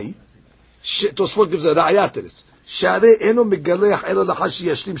Arichtai. Tosafot gives a ra'ayat to this. Share eno megalech elo lachashi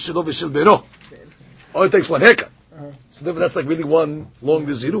yashlim shelo v'shel beno. Only takes one haircut. So therefore that's like really one long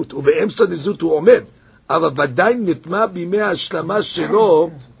Nizirut. Ube'emsa Nizirut hu omed. Ava vaday nitma bimei hashlama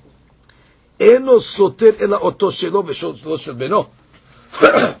shelo eno soter ela oto shelo v'shelo shel beno.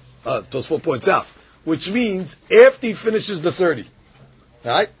 Tosfot points out, which means after he finishes the 30,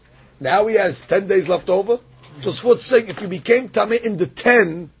 right? Now he has 10 days left over. Tosfot's saying if you became Tameh in the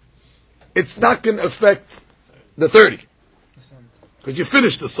 10, it's not going to affect the 30. Because you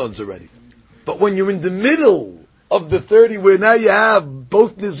finished the sons already. But when you're in the middle of the 30, where now you have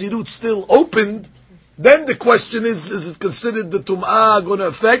both Nazirut still opened, then the question is it considered the Tum'ah going to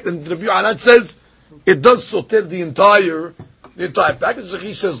affect? And Rabbi Yohanan says, it does soter the entire package.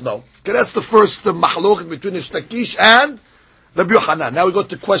 He says no. Okay, that's the first mahloket between Ishtakish and Rabbi Yohanan. Now we go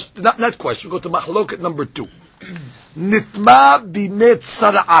to question, not question, we go to mahloket number 2. Nitma bimet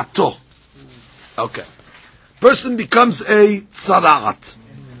sara'ato. Okay. Person becomes a tzara'at.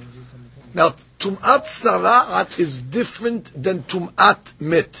 Now, tum'at sara'at is different than tum'at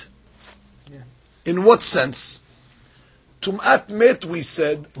met. In what sense? Tum'at met, we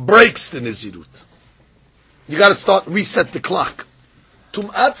said, breaks the Nazirut. You got to reset the clock.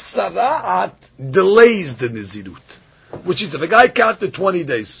 Tum'at sara'at delays the Nazirut. Which is, if a guy counted 20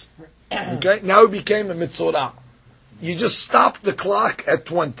 days, okay, now he became a mitzorah. You just stop the clock at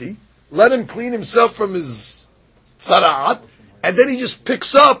 20, let him clean himself from his sara'at, and then he just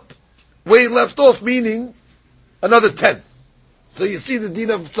picks up where he left off, meaning another 10. So you see the din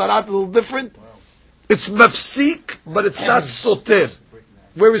of sara'at a little different? It's mafsik, but it's not soter.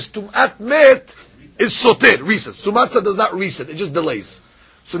 Whereas tum'at met is soter, resets. Tum'at does not reset, it just delays.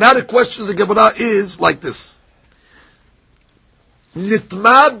 So now the question of the Gemara is like this.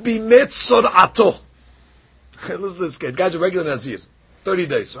 Nitma bimet sor'ato. Listen to this guy. The guy's a regular Nazir. 30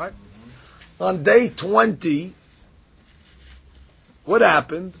 days, right? On day 20, what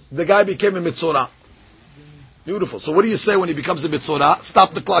happened? The guy became a mitzorah. Beautiful. So what do you say when he becomes a mitzorah?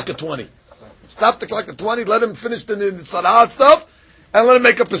 Stop the clock at 20. Stop the clock at 20, let him finish the tzara'at stuff, and let him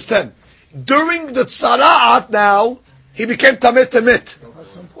make up his 10. During the tzara'at now, he became tameh tameh.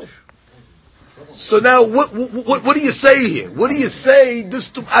 So now, what do you say here? What do you say this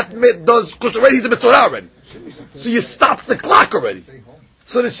tum'at met does? Because already he's a mitzorah already. So you stop the clock already.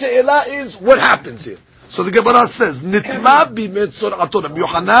 So the she'elah is, what happens here? So the Gemara says, Nitma b'mitzora'ato. Rabbi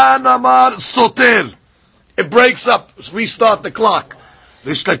Yohanan amar soter. It breaks up. Restart the clock.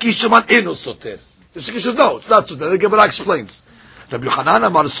 The Ishtakish man eno soter. The Ishtakish says, no, it's not soter. The Gemara explains. Rabbi Yohanan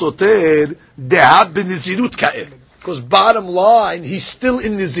amar soter, de'ab b'nizirut ka'eh. Because bottom line, he's still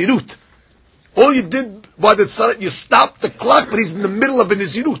in nizirut. All you did by the tzara'at, you stopped the clock, but he's in the middle of a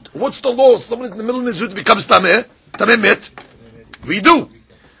nizirut. What's the law? Someone in the middle of nizirut becomes tameh met. We do.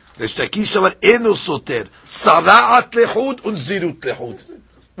 The Ishtakish amar eno soter. Sara'at lehud un zirut lehud.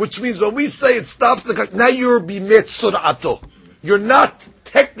 Which means when we say it stops the clock, now you're bimet sur'ato. You're not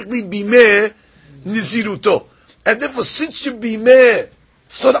technically bimeh niziruto. And therefore, since you bimeh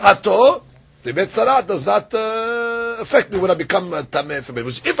sur'ato, the met sarat does not affect me when I become tameh for me.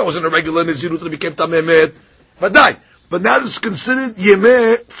 If I was in a regular nizirut, I became tameh met, but die. But now it's considered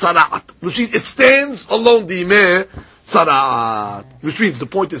yemeh sarat. Which means it stands alone, the yemeh sarat. Which means the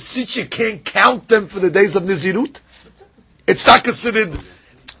point is, since you can't count them for the days of nizirut, it's not considered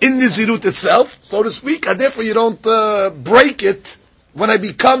in Nizirut itself, so to speak, and therefore you don't break it when I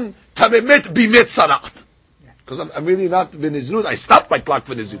become Tamemet Bimet Sarat. Because I'm really not in Nizirut, I stopped my clock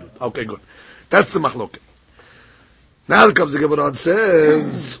for Nizirut. Okay, good. That's the Mahloket. Now it comes the Gemara and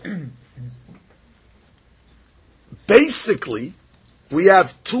says, basically, we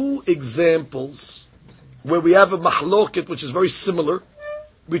have two examples where we have a Mahloket which is very similar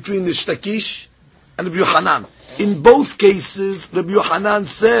between the Shtakish and Rabbi Yohanan. In both cases, Rabbi Yohanan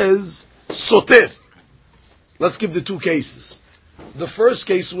says, soter. Let's give the two cases. The first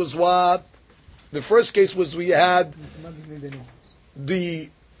case was what? The first case was we had the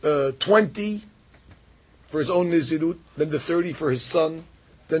 20 for his own nizirut, then the 30 for his son,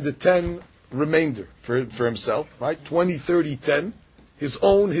 then the 10 remainder for himself, right? 20, 30, 10. His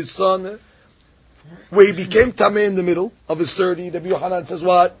own, his son, where he became tameh in the middle of his 30. Rabbi Yohanan says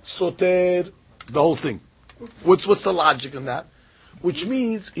what? Soter, the whole thing. What's the logic in that? Which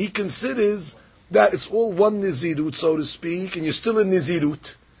means he considers that it's all one nizirut, so to speak, and you're still in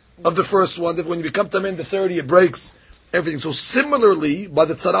nizirut of the first one. That when you become tameh in the 30, it breaks everything. So similarly, by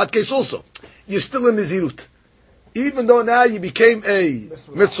the tzarat case also, you're still in nizirut. Even though now you became a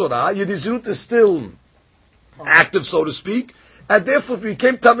mitzorah, your nizirut is still active, so to speak, and therefore if you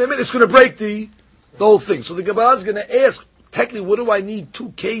became tameh, it's going to break the whole thing. So the Gemara is going to ask, technically, what do I need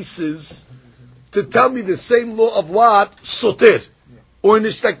two cases to tell me the same law of what? Soter. Or in the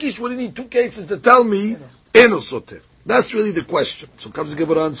Shtakish, what do you need two cases to tell me? Eno soter. That's really the question. So comes the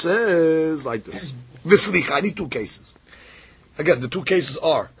Gemara and says like this. Vislich, I need two cases. Again, the two cases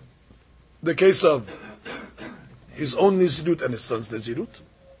are the case of his own Nizirut and his son's Nizirut.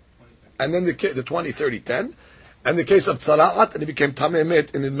 And then the 20, 30, 10. And the case of Tzara'at, and he became Tameh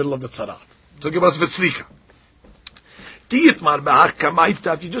Met in the middle of the Tzara'at. So give us Vitzrika.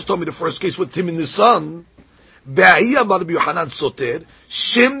 If you just told me the first case with him and his son,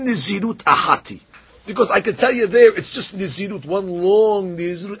 because I can tell you there, it's just Nizirut, one long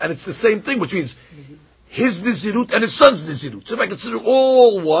Nizirut, and it's the same thing, which means his Nizirut and his son's Nizirut. So if I consider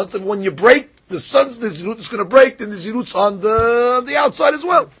all one, then when you break the son's Nizirut, it's going to break the Nizirut's on the outside as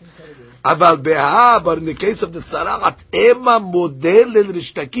well. But in the case of the Tzara'at,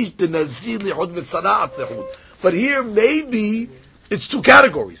 but here maybe it's two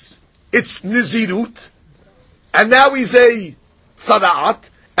categories. It's Nizirut, and now he's a Tzara'at,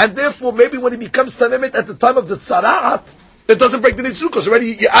 and therefore maybe when he becomes Tamemet at the time of the Tzara'at, it doesn't break the Nizirut, because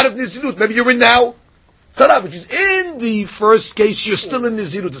already you're out of Nizirut. Maybe you're in now Tzara'at, which is in the first case, you're still in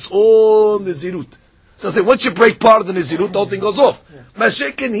Nizirut. It's all Nizirut. So I say, once you break part of the Nizirut, the whole thing goes off.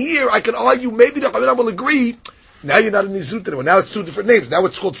 Mashiach here, I can argue, maybe the Chaviram will agree, now you're not in Nizirut anymore. Now it's two different names. Now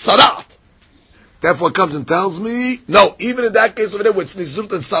it's called Tzara'at. Therefore it comes and tells me, no, even in that case over there, where it's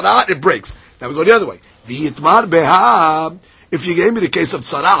Nizirut and Tzara'at, it breaks. Now we go the other way. V'yitmar beha, if you gave me the case of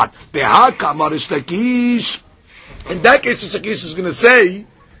Tzara'at, beha kamar ishtakish, in that case, the Shakish is going to say,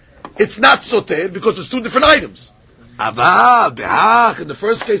 it's not soter, because it's two different items. Aval, behach, in the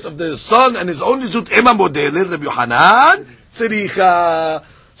first case of the son and his own Nizirut, ema modelet, Rabbi Yohanan, tziricha.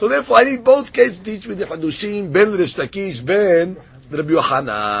 So therefore, I need both cases to teach me the Hadushim, ben Rishtakish, ben Rabbi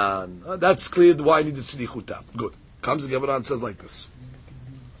Yohanan. That's clear why I need the tzirichuta. Good. Comes the Gemara and says like this.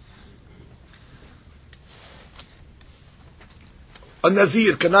 A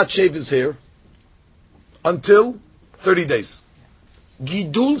Nazir cannot shave his hair until 30 days.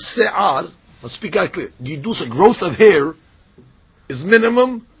 Gidul se'ar, let's speak out clear. Gidul, so growth of hair, is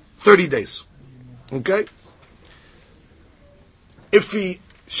minimum 30 days. Okay? If he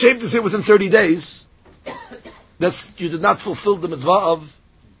shaved his hair within 30 days, you did not fulfill the mitzvah of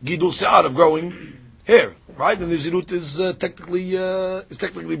Gidul se'ar, of growing hair. Right? And the Nizirut is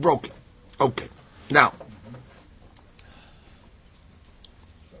technically broken. Okay. Now,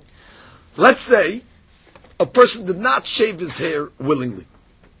 let's say a person did not shave his hair willingly,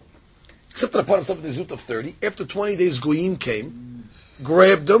 except that upon himself in the Nizirut of 30. After 20 days, Goyim came,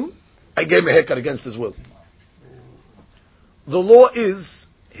 grabbed him, and gave him a haircut against his will. The law is,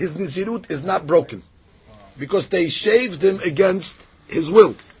 his Nizirut is not broken, because they shaved him against his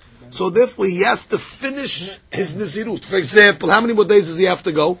will. So therefore, he has to finish his Nizirut. For example, how many more days does he have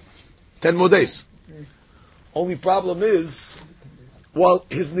to go? 10 more days. Only problem is, while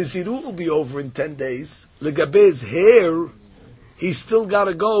his Nizirut will be over in 10 days, Legabeh's hair, he's still got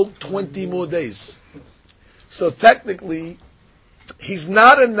to go 20 more days. So technically, he's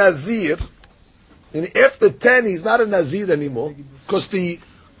not a Nazir, and after 10, he's not a Nazir anymore, because the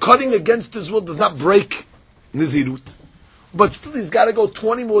cutting against his will does not break Nizirut. But still, he's got to go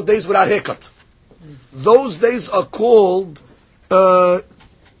 20 more days without haircut. Those days are called Yemei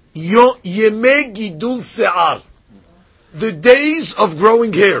Gidul Se'ar, the days of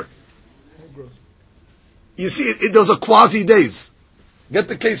growing hair. You see, those are quasi days. Get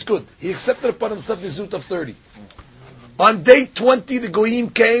the case good. He accepted upon himself the Nizirut of 30. On day 20, the Goyim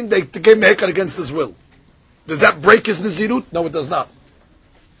came, they gave him a haircut against his will. Does that break his Nizirut? No, it does not.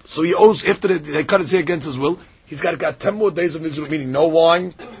 So he owes, after they cut his hair against his will, he's got 10 more days of Nizirut, meaning no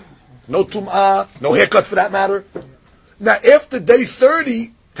wine, no tum'ah, no haircut for that matter. Now, after day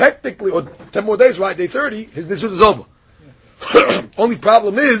 30, technically, or 10 more days, right, day 30, his Nizirut is over. Only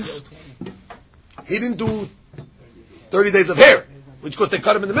problem is, he didn't do 30 days of hair, which because they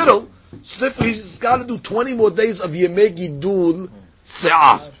cut him in the middle, so therefore he's got to do 20 more days of Yemei Gidul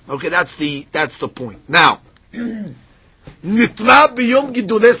Se'ar. Okay, that's the point. Now, Nitma B'yom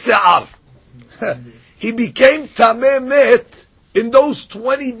Gidulei Se'ar. He became Tameh Met in those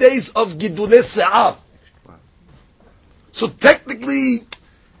 20 days of Gidulei Se'ar. So technically,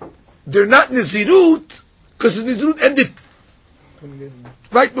 they're not Nizirut, because the Nizirut ended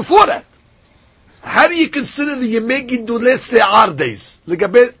right before that. How do you consider the Yemei Gidulei Se'ar days?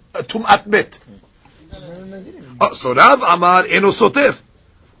 Legabe Tum'at Bet. So Rav Amar Eno Soter.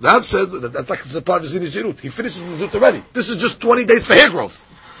 Rav says that's like the part of the Nizirut. He finishes the Nizirut already. This is just 20 days for hair growth.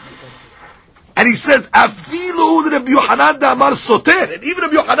 And he says, Afilu Rabbi Yohanan da Amar Soter. And even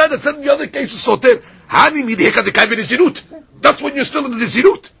Rabbi Yohanan that said in the other case is Soter. Hani mi deheka dekai v'Nizirut. That's when you're still in the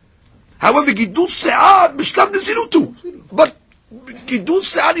Nizirut. However, Gidul Se'ar, Bishlam Nizirutu. But Gidul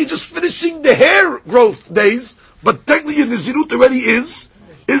Se'ar, you're just finishing the hair growth days, but technically your Nizirut already is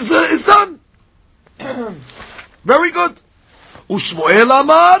done. Very good. Ushmoel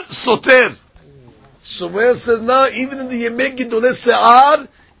Amar Soter. Shmuel says, no, even in the Yemei Gidolei Se'ar,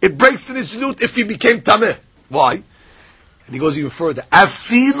 it breaks the Nizirut if he became Tameh. Why? And he goes even further.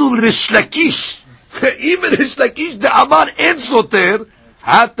 Afilu Rish Lakish. Even Rish Lakish, the Amar En Soter,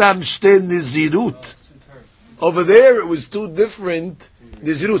 Hatam Shte Nizirut. Over there, it was two different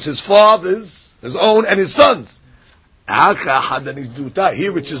Niziruts. His father's, his own, and his son's.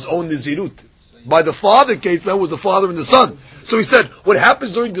 Here it's his own Nizirut. By the father case, that was the father and the son. So he said, what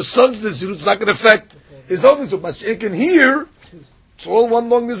happens during the son's Nizirut is not going to affect his own Nizirut. Mashiach here, it's all one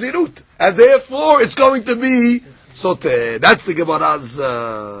long Nizirut. And therefore, it's going to be Soteh. That's the Gemara's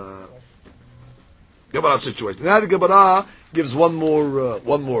situation. Now the Gemara gives one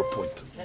more point.